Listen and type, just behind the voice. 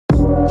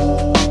Hey,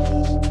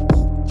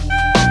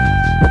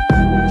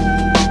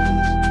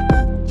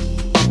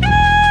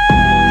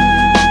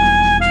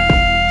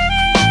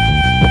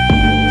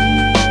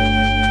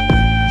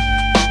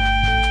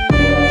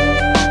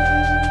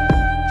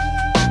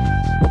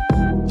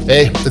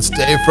 it's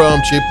Dave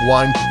from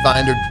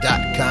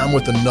CheapWineFinder.com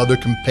with another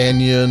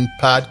companion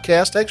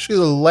podcast, actually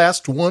the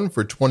last one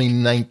for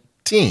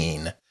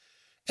 2019.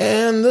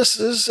 And this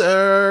is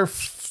our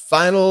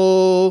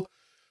final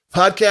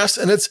podcast,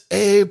 and it's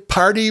a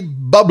party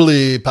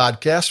bubbly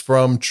podcast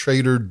from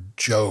Trader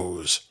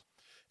Joe's.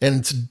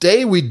 And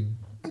today we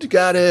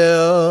got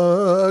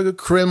a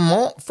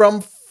Crémant from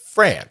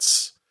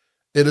France.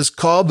 It is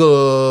called the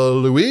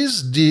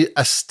Louise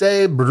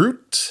d'Este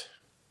Brut.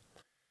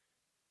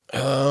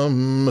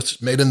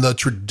 It's made in the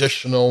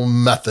traditional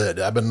method.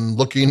 I've been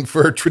looking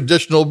for a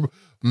traditional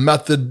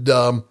method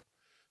brut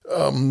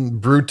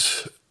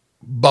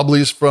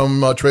bubblies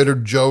from Trader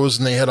Joe's,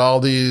 and they had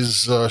all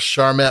these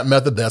Charmat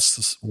method. That's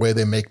the way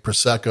they make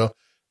Prosecco.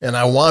 And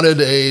I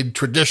wanted a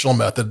traditional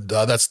method.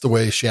 That's the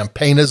way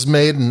champagne is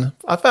made, and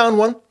I found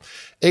one.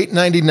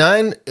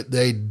 $8.99.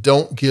 They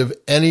don't give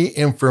any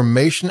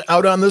information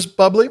out on this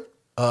bubbly.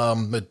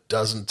 It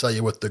doesn't tell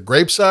you what the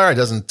grapes are. It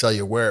doesn't tell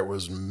you where it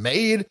was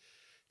made.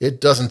 It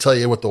doesn't tell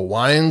you what the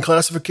wine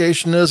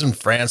classification is. In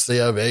France, they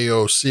have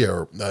AOC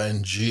or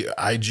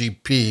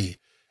IGP.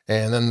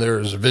 And then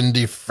there's Vin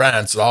de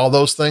France, all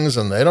those things.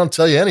 And they don't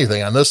tell you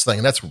anything on this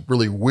thing. That's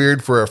really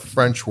weird for a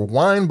French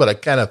wine, but I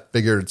kind of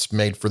figured it's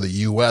made for the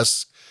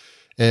U.S.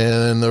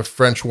 And the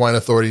French wine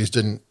authorities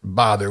didn't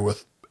bother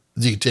with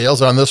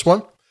details on this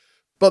one.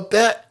 But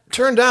that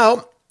turned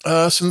out,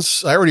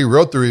 since I already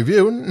wrote the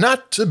review,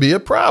 not to be a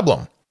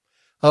problem.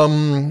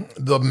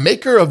 The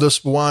maker of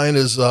this wine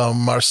is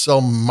Marcel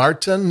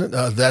Martin.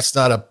 That's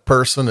not a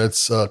person;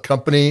 it's a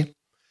company.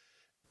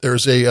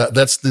 There's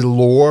that's the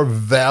Loire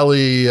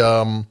Valley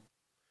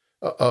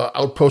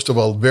outpost of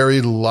a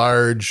very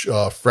large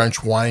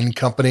French wine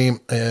company,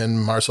 and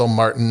Marcel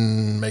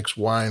Martin makes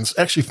wines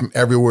actually from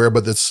everywhere,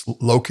 but it's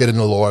located in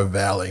the Loire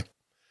Valley.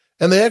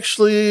 And they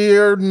actually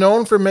are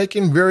known for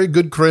making very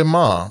good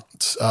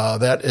Crémant.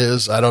 That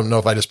is, I don't know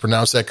if I just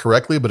pronounced that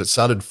correctly, but it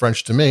sounded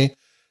French to me.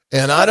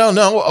 And I don't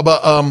know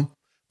about,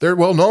 they're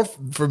well known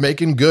for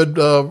making good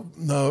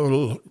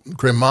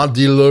Crémant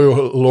de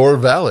Loire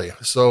Valley.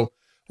 So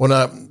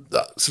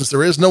since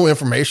there is no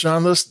information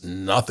on this,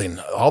 nothing.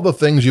 All the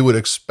things you would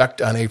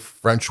expect on a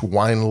French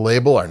wine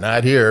label are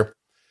not here.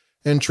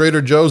 And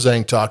Trader Joe's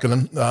ain't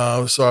talking.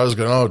 So I was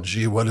going, oh,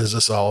 gee, what is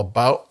this all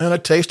about? And I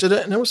tasted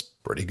it, and it was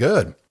pretty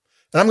good.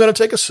 And I'm going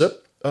to take a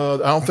sip. I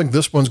don't think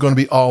this one's going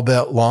to be all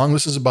that long.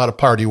 This is about a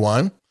party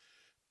wine.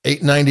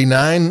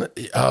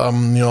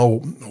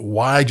 $8.99.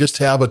 Why just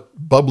have a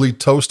bubbly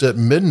toast at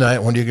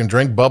midnight when you can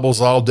drink bubbles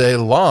all day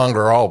long,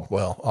 or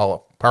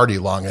all party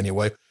long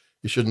anyway?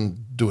 You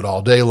shouldn't do it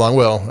all day long.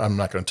 Well, I'm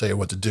not going to tell you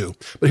what to do,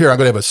 but here I'm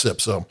going to have a sip.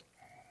 So,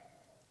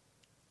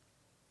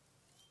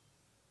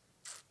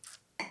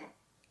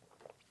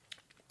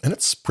 and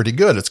it's pretty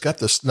good. It's got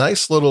this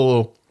nice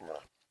little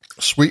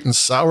sweet and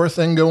sour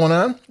thing going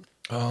on.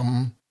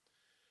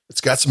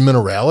 It's got some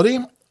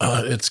minerality.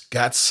 It's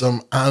got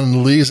some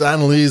Anlise.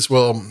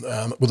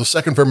 With the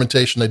second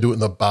fermentation, they do it in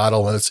the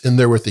bottle, and it's in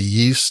there with the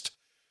yeast.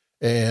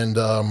 And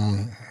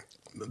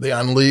the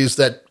Anlise,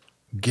 that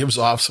gives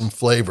off some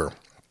flavor.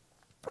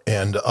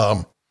 And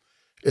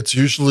it's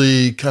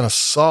usually kind of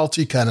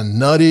salty, kind of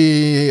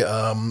nutty.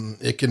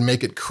 It can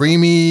make it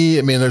creamy.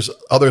 I mean, there's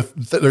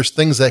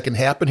things that can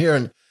happen here.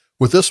 And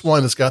with this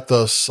one, it's got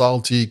the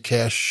salty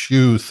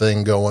cashew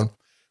thing going,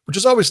 which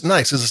is always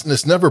nice.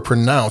 It's never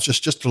pronounced. It's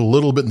just a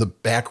little bit in the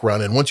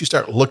background. And once you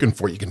start looking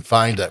for it, you can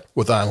find it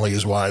with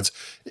Anlise wines.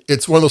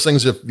 It's one of those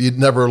things, if you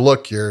never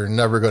look, you're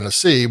never going to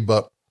see,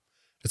 but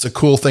it's a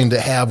cool thing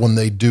to have when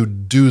they do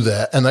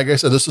that. And like I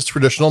said, this is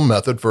traditional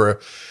method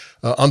for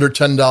under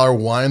 $10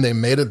 wine. They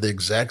made it the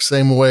exact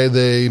same way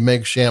they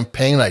make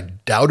champagne. I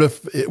doubt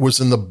if it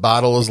was in the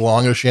bottle as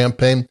long as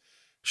champagne.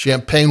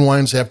 Champagne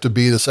wines have to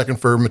be, the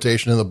second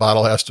fermentation in the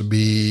bottle has to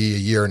be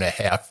 1.5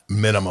 years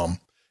minimum.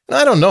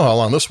 I don't know how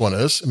long this one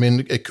is. I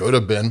mean, it could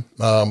have been,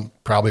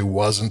 probably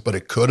wasn't, but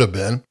it could have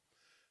been.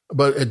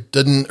 But it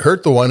didn't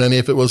hurt the wine any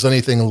if it was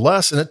anything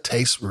less, and it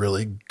tastes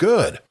really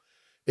good.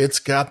 It's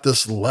got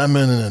this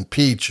lemon and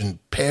peach and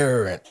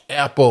pear and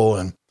apple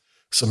and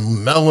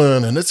some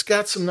melon, and it's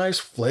got some nice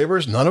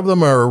flavors. None of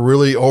them are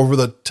really over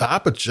the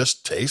top. It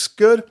just tastes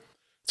good.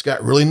 It's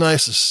got really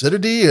nice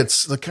acidity.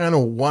 It's the kind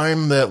of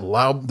wine that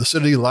the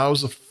acidity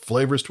allows the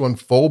flavors to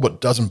unfold,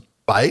 but doesn't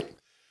bite.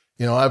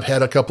 I've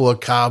had a couple of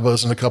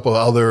cavas and a couple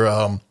of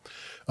other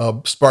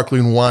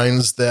sparkling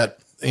wines that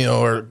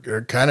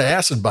are kind of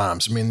acid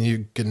bombs. I mean,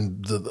 you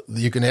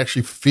can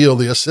actually feel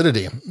the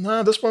acidity.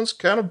 No, this one's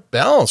kind of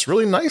balanced,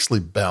 really nicely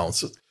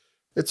balanced.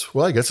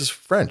 I guess it's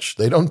French.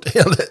 They don't.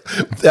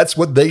 That's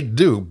what they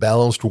do,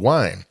 balanced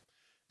wine.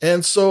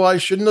 And so I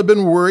shouldn't have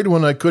been worried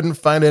when I couldn't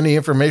find any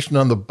information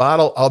on the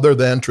bottle other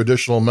than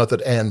traditional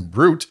method and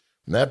brut.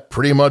 And that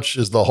pretty much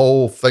is the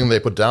whole thing they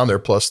put down there,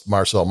 plus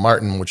Marcel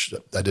Martin, which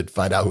I did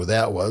find out who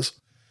that was.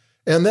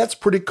 And that's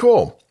pretty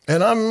cool.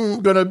 And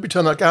I'm going to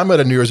pretend like I'm at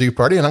a New Year's Eve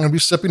party and I'm going to be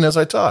sipping as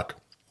I talk.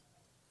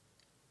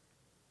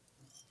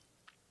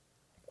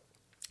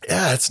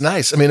 Yeah, it's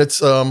nice. I mean,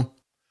 it's,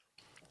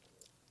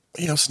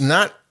 it's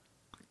not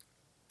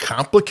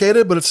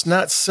complicated, but it's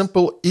not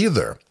simple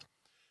either.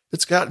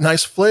 It's got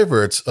nice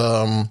flavor. It's,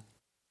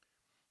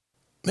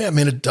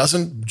 it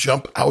doesn't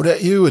jump out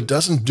at you. It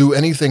doesn't do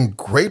anything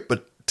great,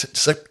 but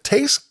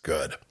tastes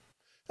good.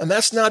 And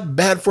that's not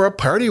bad for a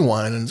party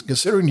wine. And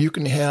considering you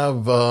can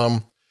have,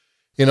 at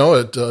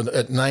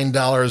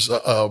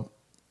 $9,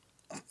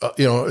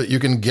 you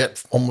can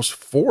get almost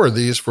 4 of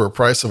these for a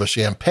price of a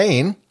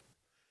champagne,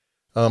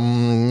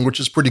 which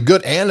is pretty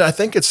good. And I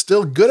think it's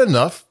still good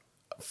enough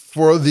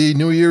for the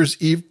New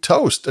Year's Eve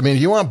toast. I mean,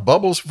 if you want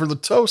bubbles for the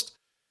toast,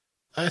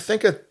 I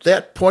think at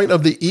that point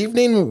of the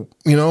evening,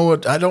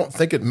 I don't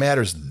think it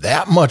matters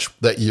that much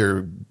that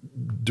you're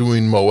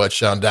doing Moet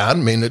Chandon. I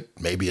mean,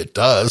 maybe it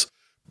does,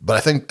 but I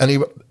think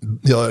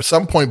at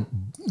some point,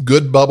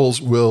 good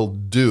bubbles will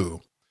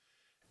do.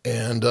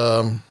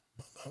 And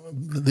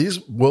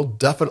these will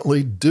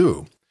definitely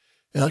do.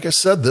 And like I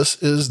said,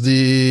 this is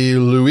the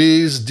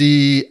Louise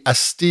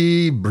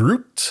d'Asti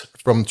Brut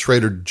from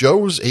Trader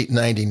Joe's,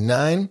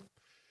 $8.99.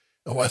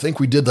 Oh, I think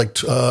we did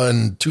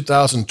in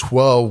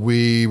 2012,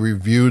 we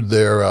reviewed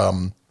their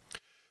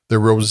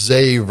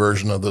rosé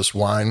version of this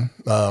wine.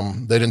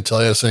 They didn't tell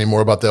us any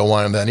more about that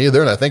wine then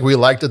either. And I think we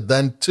liked it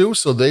then too.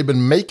 So they've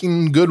been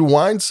making good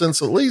wine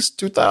since at least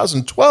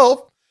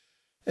 2012.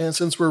 And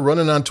since we're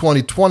running on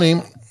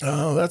 2020,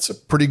 that's a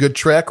pretty good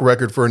track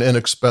record for an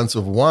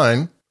inexpensive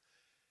wine.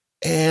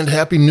 And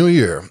Happy New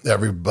Year,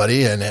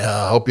 everybody. And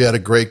I hope you had a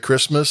great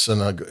Christmas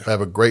and have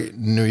a great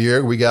New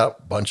Year. We got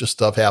a bunch of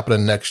stuff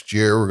happening next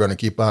year. We're going to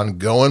keep on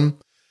going.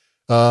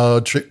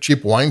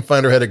 Cheap Wine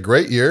Finder had a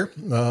great year.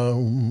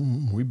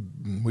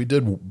 We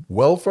did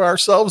well for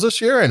ourselves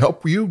this year and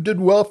hope you did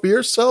well for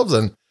yourselves.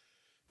 And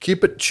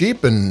keep it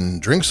cheap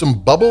and drink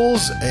some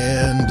bubbles.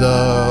 And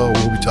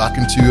we'll be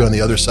talking to you on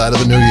the other side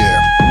of the new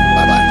year.